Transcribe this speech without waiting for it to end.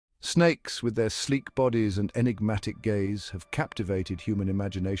Snakes, with their sleek bodies and enigmatic gaze, have captivated human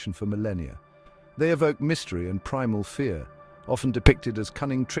imagination for millennia. They evoke mystery and primal fear, often depicted as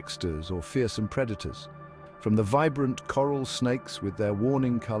cunning tricksters or fearsome predators. From the vibrant coral snakes with their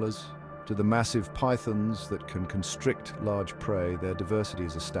warning colors to the massive pythons that can constrict large prey, their diversity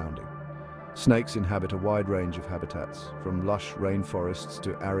is astounding. Snakes inhabit a wide range of habitats, from lush rainforests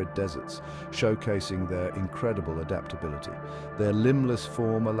to arid deserts, showcasing their incredible adaptability. Their limbless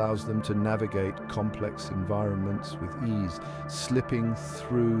form allows them to navigate complex environments with ease, slipping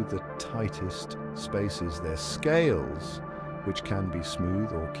through the tightest spaces. Their scales, which can be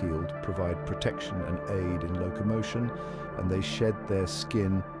smooth or keeled, provide protection and aid in locomotion, and they shed their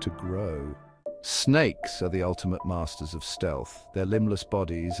skin to grow. Snakes are the ultimate masters of stealth. Their limbless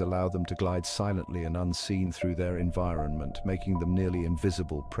bodies allow them to glide silently and unseen through their environment, making them nearly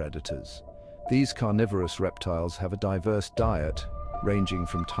invisible predators. These carnivorous reptiles have a diverse diet, ranging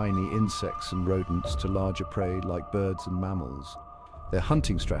from tiny insects and rodents to larger prey like birds and mammals. Their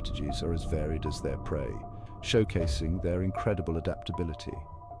hunting strategies are as varied as their prey, showcasing their incredible adaptability.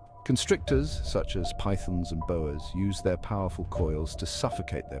 Constrictors, such as pythons and boas, use their powerful coils to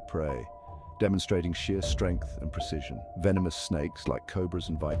suffocate their prey, demonstrating sheer strength and precision. Venomous snakes, like cobras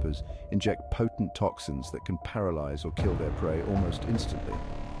and vipers, inject potent toxins that can paralyze or kill their prey almost instantly.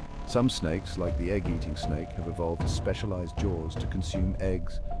 Some snakes, like the egg-eating snake, have evolved specialized jaws to consume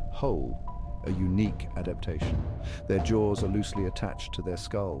eggs whole, a unique adaptation. Their jaws are loosely attached to their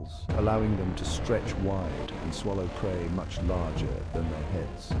skulls, allowing them to stretch wide and swallow prey much larger than their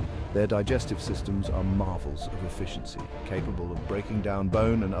heads. Their digestive systems are marvels of efficiency, capable of breaking down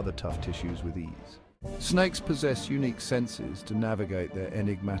bone and other tough tissues with ease. Snakes possess unique senses to navigate their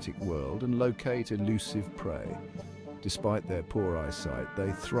enigmatic world and locate elusive prey. Despite their poor eyesight,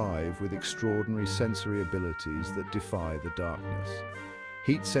 they thrive with extraordinary sensory abilities that defy the darkness.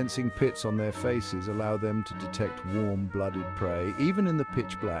 Heat-sensing pits on their faces allow them to detect warm-blooded prey. Even in the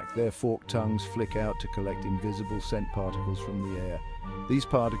pitch black, their forked tongues flick out to collect invisible scent particles from the air. These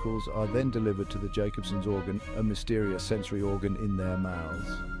particles are then delivered to the Jacobson's organ, a mysterious sensory organ in their mouths.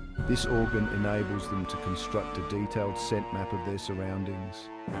 This organ enables them to construct a detailed scent map of their surroundings.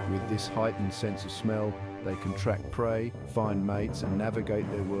 With this heightened sense of smell, they can track prey, find mates, and navigate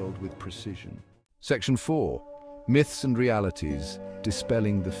their world with precision. Section 4. Myths and Realities,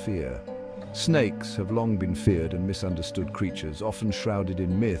 Dispelling the Fear. Snakes have long been feared and misunderstood creatures, often shrouded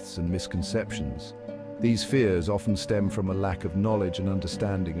in myths and misconceptions. These fears often stem from a lack of knowledge and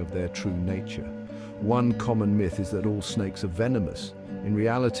understanding of their true nature. One common myth is that all snakes are venomous. In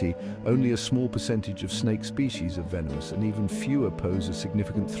reality, only a small percentage of snake species are venomous, and even fewer pose a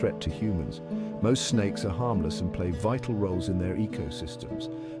significant threat to humans. Most snakes are harmless and play vital roles in their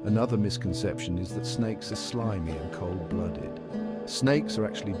ecosystems. Another misconception is that snakes are slimy and cold-blooded. Snakes are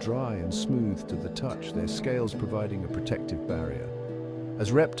actually dry and smooth to the touch, their scales providing a protective barrier.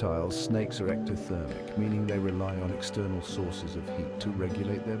 As reptiles, snakes are ectothermic, meaning they rely on external sources of heat to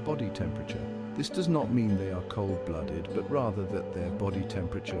regulate their body temperature. This does not mean they are cold-blooded, but rather that their body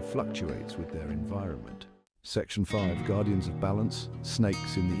temperature fluctuates with their environment. Section 5. Guardians of Balance,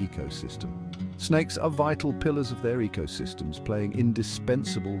 Snakes in the Ecosystem. Snakes are vital pillars of their ecosystems, playing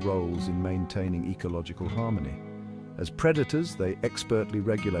indispensable roles in maintaining ecological harmony. As predators, they expertly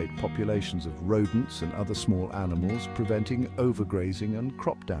regulate populations of rodents and other small animals, preventing overgrazing and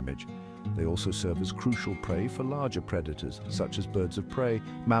crop damage. They also serve as crucial prey for larger predators, such as birds of prey,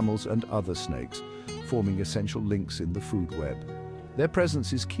 mammals, and other snakes, forming essential links in the food web. Their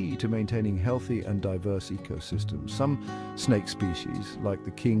presence is key to maintaining healthy and diverse ecosystems. Some snake species, like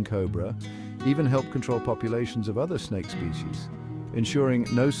the king cobra, even help control populations of other snake species, ensuring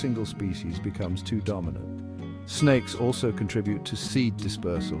no single species becomes too dominant. Snakes also contribute to seed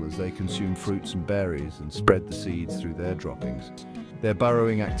dispersal as they consume fruits and berries and spread the seeds through their droppings. Their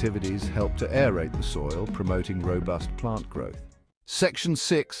burrowing activities help to aerate the soil, promoting robust plant growth. Section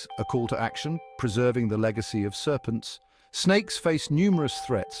 6, a call to action, preserving the legacy of serpents. Snakes face numerous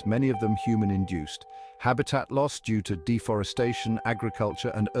threats, many of them human-induced. Habitat loss due to deforestation,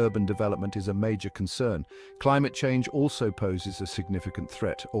 agriculture, and urban development is a major concern. Climate change also poses a significant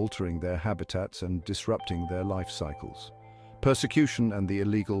threat, altering their habitats and disrupting their life cycles. Persecution and the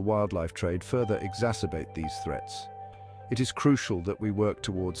illegal wildlife trade further exacerbate these threats. It is crucial that we work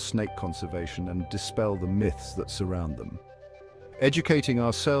towards snake conservation and dispel the myths that surround them. Educating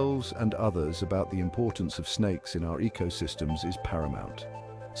ourselves and others about the importance of snakes in our ecosystems is paramount.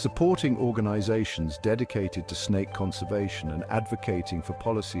 Supporting organizations dedicated to snake conservation and advocating for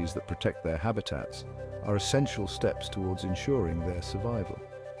policies that protect their habitats are essential steps towards ensuring their survival.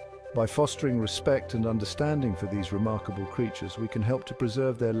 By fostering respect and understanding for these remarkable creatures, we can help to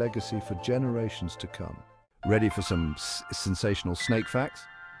preserve their legacy for generations to come. Ready for some sensational snake facts?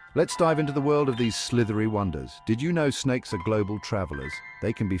 Let's dive into the world of these slithery wonders. Did you know snakes are global travelers?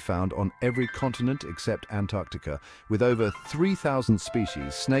 They can be found on every continent except Antarctica. With over 3,000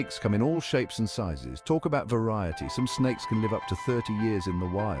 species, snakes come in all shapes and sizes. Talk about variety. Some snakes can live up to 30 years in the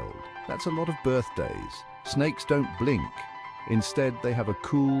wild. That's a lot of birthdays. Snakes don't blink. Instead, they have a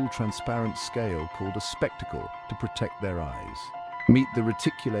cool, transparent scale called a spectacle to protect their eyes. Meet the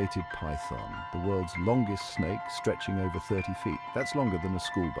reticulated python, the world's longest snake, stretching over 30 feet. That's longer than a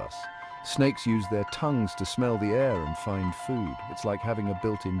school bus. Snakes use their tongues to smell the air and find food. It's like having a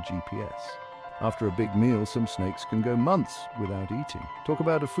built-in GPS. After a big meal, some snakes can go months without eating. Talk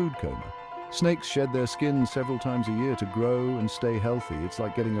about a food coma. Snakes shed their skin several times a year to grow and stay healthy. It's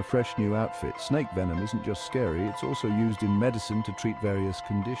like getting a fresh new outfit. Snake venom isn't just scary, it's also used in medicine to treat various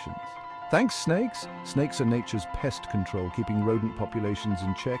conditions. Thanks, snakes! Snakes are nature's pest control, keeping rodent populations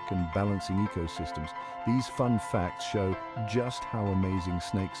in check and balancing ecosystems. These fun facts show just how amazing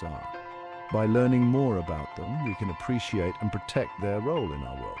snakes are. By learning more about them, we can appreciate and protect their role in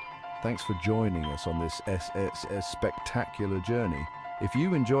our world. Thanks for joining us on this spectacular journey. If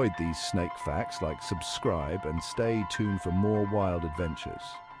you enjoyed these snake facts, subscribe and stay tuned for more wild adventures.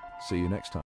 See you next time.